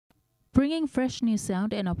Bringing fresh new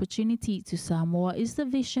sound and opportunity to Samoa is the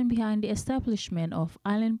vision behind the establishment of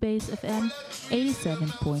Island Base FM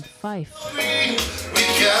 87.5. We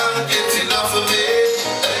can't get enough of it.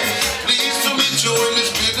 Pleased to meet you in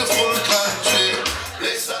this beautiful country.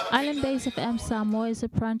 Island Base FM Samoa is a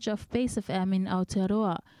branch of Base FM in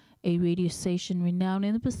Aotearoa, a radio station renowned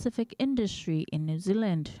in the Pacific industry in New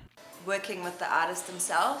Zealand. Working with the artists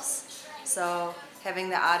themselves, so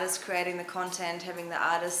having the artist creating the content, having the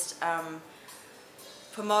artist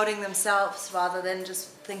promoting themselves rather than just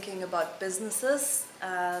thinking about businesses,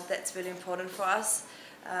 that's really important for us.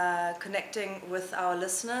 Connecting with our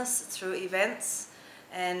listeners through events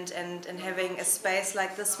and having a space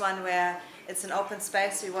like this one where it's an open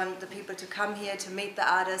space. We want the people to come here to meet the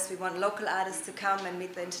artists. We want local artists to come and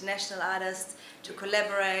meet the international artists, to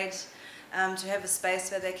collaborate, to have a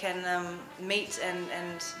space where they can meet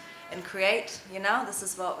and create. You know, this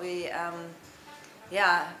is what we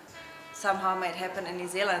somehow made happen in New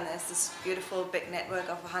Zealand. There's this beautiful big network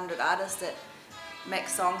of 100 artists that make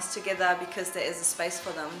songs together because there is a space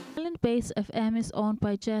for them. Island Base FM is owned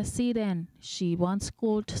by Jazz Ziedan. She once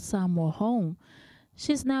called Samoa home.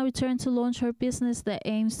 She's now returned to launch her business that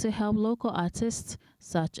aims to help local artists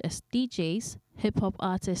such as DJs, hip-hop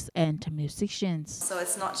artists and musicians. So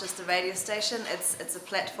it's not just a radio station, it's a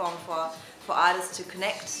platform for artists to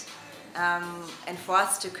connect and for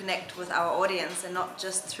us to connect with our audience, and not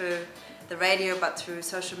just through the radio but through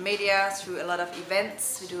social media, through a lot of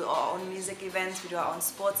events. We do our own music events, we do our own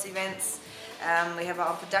sports events, we have our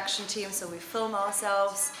own production team, so we film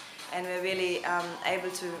ourselves and we're really able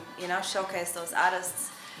to, you know, showcase those artists.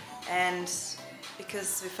 And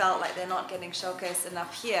because we felt like they're not getting showcased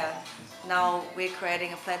enough here, now we're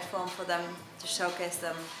creating a platform for them to showcase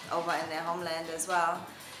them over in their homeland as well.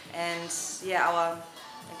 And yeah, our,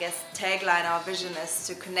 I guess, tagline, our vision is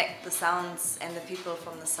to connect the sounds and the people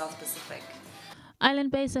from the South Pacific.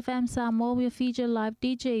 Island Base FM Samoa will feature live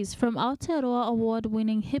DJs from Aotearoa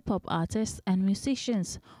award-winning hip-hop artists and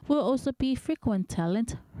musicians. Will also be frequent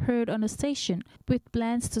talent heard on the station, with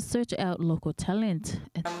plans to search out local talent.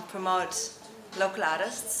 Promote local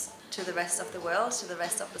artists to the rest of the world, to the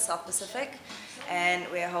rest of the South Pacific, and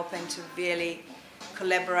we're hoping to really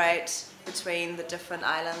collaborate between the different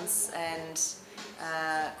islands and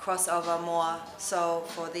cross over more, so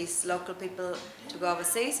for these local people to go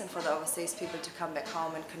overseas and for the overseas people to come back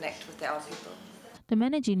home and connect with their own people. The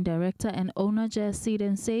managing director and owner Jazz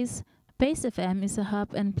Ziedan says Base FM is a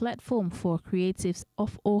hub and platform for creatives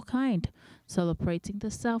of all kinds, celebrating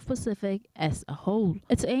the South Pacific as a whole.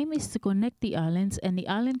 Its aim is to connect the islands and the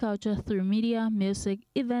island culture through media, music,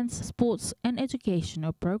 events, sports and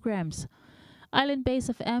educational programs. Island Base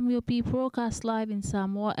FM will be broadcast live in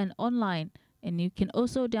Samoa and online, and you can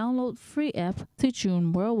also download free app to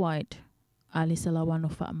tune worldwide. Ali Salawano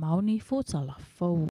Mauni for Talafo.